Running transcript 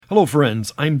Hello,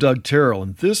 friends. I'm Doug Terrell,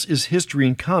 and this is History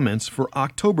and Comments for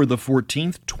October the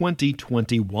 14th,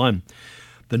 2021.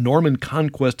 The Norman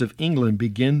conquest of England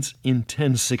begins in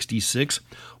 1066.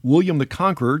 William the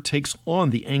Conqueror takes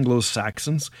on the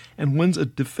Anglo-Saxons and wins a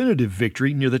definitive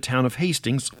victory near the town of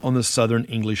Hastings on the southern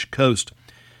English coast.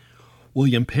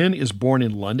 William Penn is born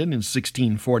in London in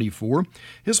 1644.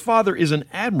 His father is an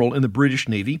admiral in the British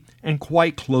Navy and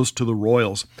quite close to the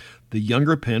royals. The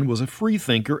younger Penn was a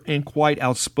freethinker and quite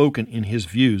outspoken in his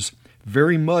views,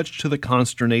 very much to the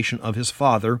consternation of his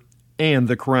father and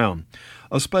the crown,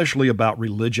 especially about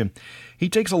religion. He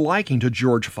takes a liking to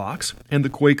George Fox and the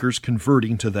Quakers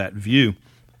converting to that view.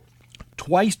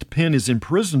 Twice Penn is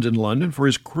imprisoned in London for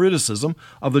his criticism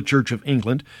of the Church of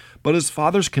England, but his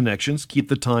father's connections keep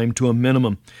the time to a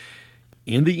minimum.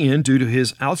 In the end, due to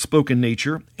his outspoken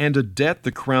nature and a debt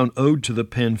the crown owed to the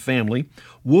Penn family,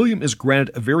 William is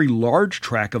granted a very large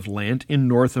tract of land in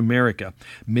North America,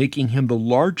 making him the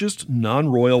largest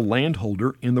non-royal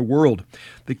landholder in the world.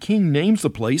 The king names the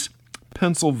place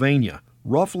Pennsylvania,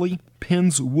 roughly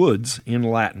Penn's Woods in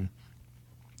Latin.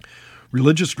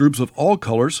 Religious groups of all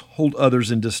colors hold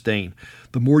others in disdain.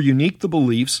 The more unique the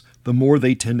beliefs, the more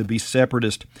they tend to be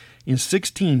separatist. In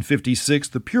 1656,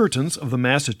 the Puritans of the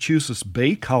Massachusetts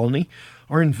Bay Colony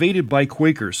are invaded by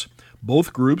Quakers.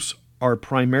 Both groups are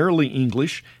primarily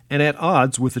English and at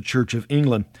odds with the Church of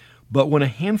England. But when a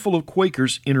handful of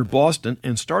Quakers enter Boston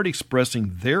and start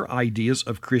expressing their ideas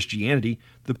of Christianity,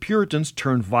 the Puritans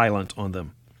turn violent on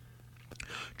them.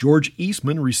 George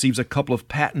Eastman receives a couple of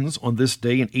patents on this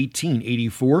day in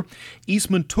 1884.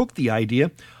 Eastman took the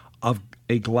idea of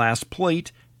a glass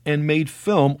plate and made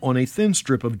film on a thin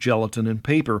strip of gelatin and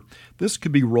paper. This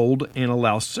could be rolled and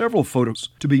allow several photos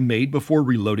to be made before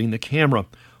reloading the camera.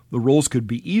 The rolls could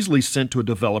be easily sent to a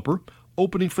developer,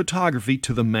 opening photography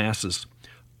to the masses.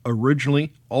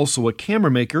 Originally also a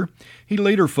camera maker, he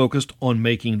later focused on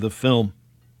making the film.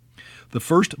 The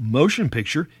first motion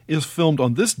picture is filmed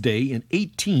on this day in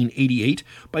 1888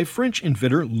 by French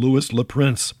inventor Louis Le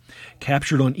Prince.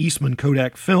 Captured on Eastman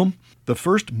Kodak film, the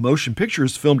first motion picture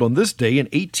is filmed on this day in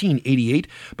 1888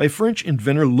 by French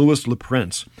inventor Louis Le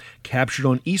Prince. Captured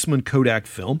on Eastman Kodak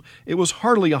film, it was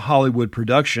hardly a Hollywood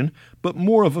production, but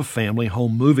more of a family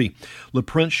home movie. Le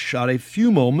Prince shot a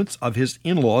few moments of his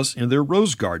in-laws in their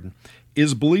rose garden. It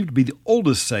is believed to be the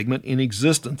oldest segment in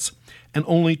existence, and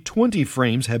only 20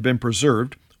 frames have been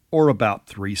preserved, or about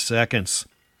 3 seconds.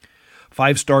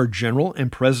 Five-star General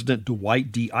and President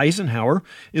Dwight D. Eisenhower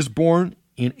is born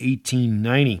in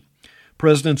 1890.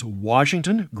 Presidents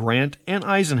Washington, Grant, and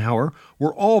Eisenhower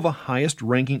were all the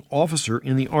highest-ranking officer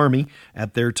in the Army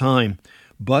at their time,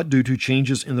 but due to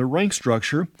changes in the rank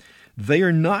structure, they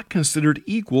are not considered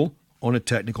equal on a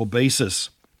technical basis.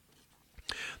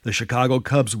 The Chicago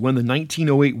Cubs win the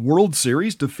 1908 World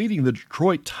Series, defeating the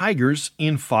Detroit Tigers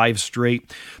in 5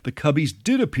 straight. The Cubbies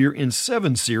did appear in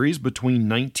 7 series between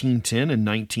 1910 and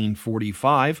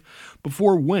 1945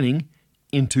 before winning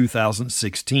in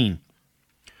 2016.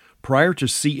 Prior to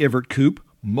C. Everett Koop,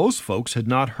 most folks had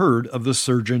not heard of the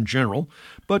Surgeon General,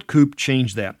 but Koop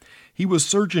changed that. He was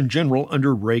Surgeon General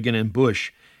under Reagan and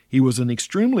Bush. He was an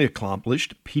extremely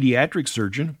accomplished pediatric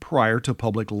surgeon prior to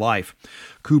public life.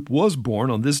 Koop was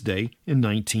born on this day in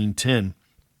 1910.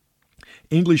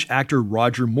 English actor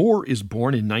Roger Moore is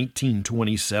born in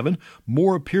 1927.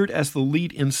 Moore appeared as the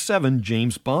lead in 7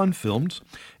 James Bond films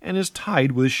and is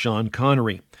tied with Sean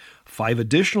Connery. 5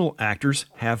 additional actors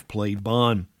have played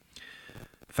Bond.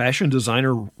 Fashion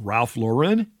designer Ralph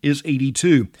Lauren is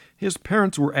 82. His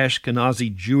parents were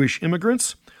Ashkenazi Jewish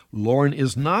immigrants. Lauren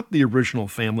is not the original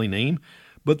family name,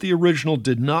 but the original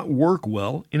did not work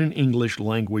well in an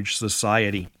English-language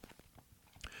society.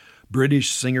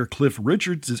 British singer Cliff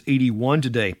Richards is 81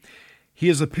 today. He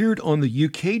has appeared on the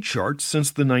UK charts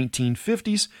since the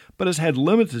 1950s, but has had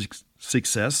limited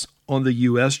success on the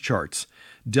US charts.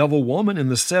 Devil Woman in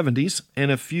the 70s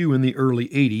and a few in the early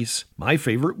 80s. My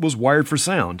favorite was Wired for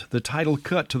Sound, the title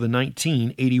cut to the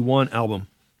 1981 album.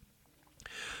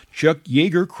 Chuck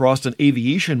Yeager crossed an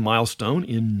aviation milestone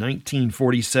in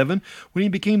 1947 when he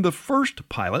became the first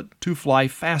pilot to fly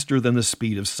faster than the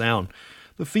speed of sound.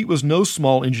 The feat was no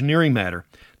small engineering matter.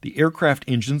 The aircraft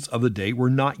engines of the day were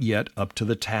not yet up to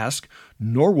the task,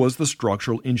 nor was the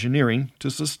structural engineering to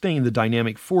sustain the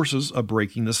dynamic forces of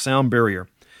breaking the sound barrier.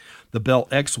 The Bell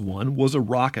X-1 was a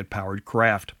rocket-powered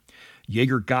craft.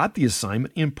 Yeager got the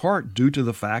assignment in part due to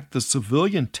the fact the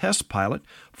civilian test pilot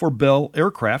for Bell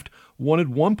aircraft wanted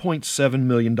 $1.7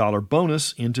 million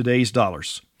bonus in today's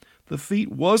dollars. The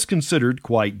feat was considered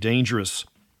quite dangerous.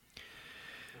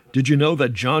 Did you know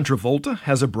that John Travolta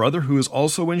has a brother who is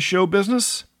also in show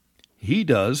business? He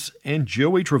does, and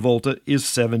Joey Travolta is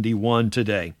 71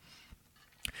 today.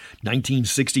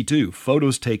 1962,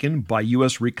 photos taken by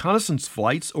U.S. reconnaissance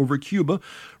flights over Cuba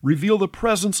reveal the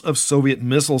presence of Soviet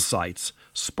missile sites,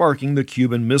 sparking the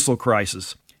Cuban Missile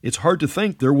Crisis. It's hard to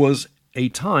think there was a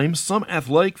time some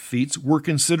athletic feats were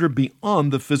considered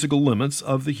beyond the physical limits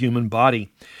of the human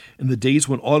body. In the days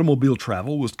when automobile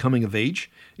travel was coming of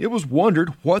age, it was wondered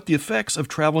what the effects of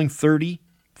traveling 30,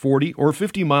 40, or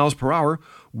 50 miles per hour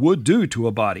would do to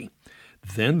a body.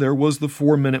 Then there was the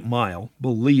 4-minute mile,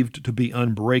 believed to be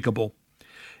unbreakable.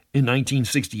 In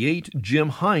 1968, Jim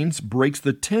Hines breaks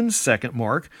the 10-second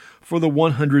mark for the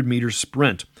 100-meter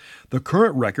sprint. The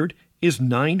current record is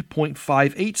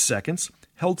 9.58 seconds,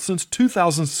 held since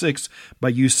 2006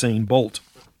 by Usain Bolt.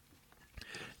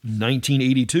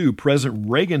 1982, President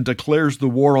Reagan declares the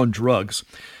war on drugs.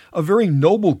 A very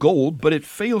noble goal, but it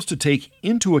fails to take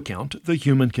into account the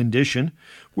human condition,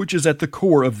 which is at the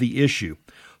core of the issue.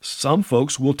 Some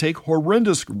folks will take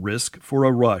horrendous risk for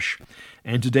a rush,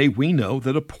 and today we know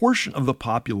that a portion of the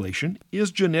population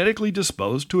is genetically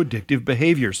disposed to addictive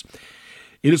behaviors.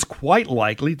 It is quite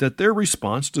likely that their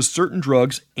response to certain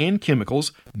drugs and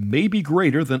chemicals may be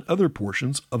greater than other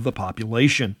portions of the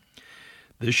population.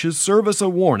 This should serve as a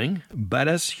warning, but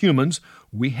as humans,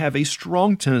 we have a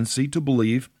strong tendency to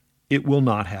believe it will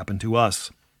not happen to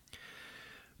us.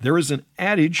 There is an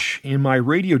adage in my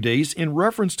radio days in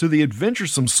reference to the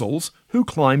adventuresome souls who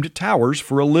climbed towers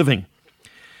for a living.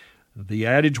 The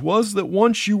adage was that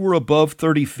once you were above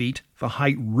 30 feet, the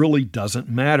height really doesn't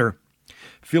matter.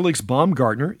 Felix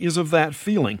Baumgartner is of that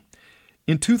feeling.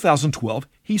 In 2012,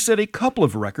 he set a couple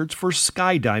of records for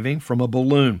skydiving from a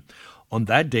balloon. On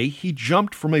that day, he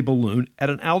jumped from a balloon at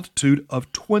an altitude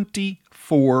of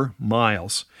 24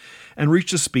 miles and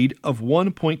reached a speed of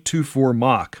 1.24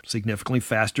 Mach, significantly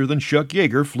faster than Chuck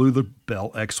Yeager flew the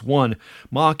Bell X-1.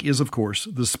 Mach is, of course,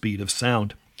 the speed of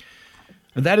sound.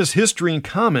 And that is History and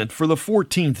Comment for the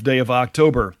 14th day of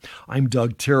October. I'm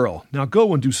Doug Terrell. Now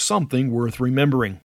go and do something worth remembering.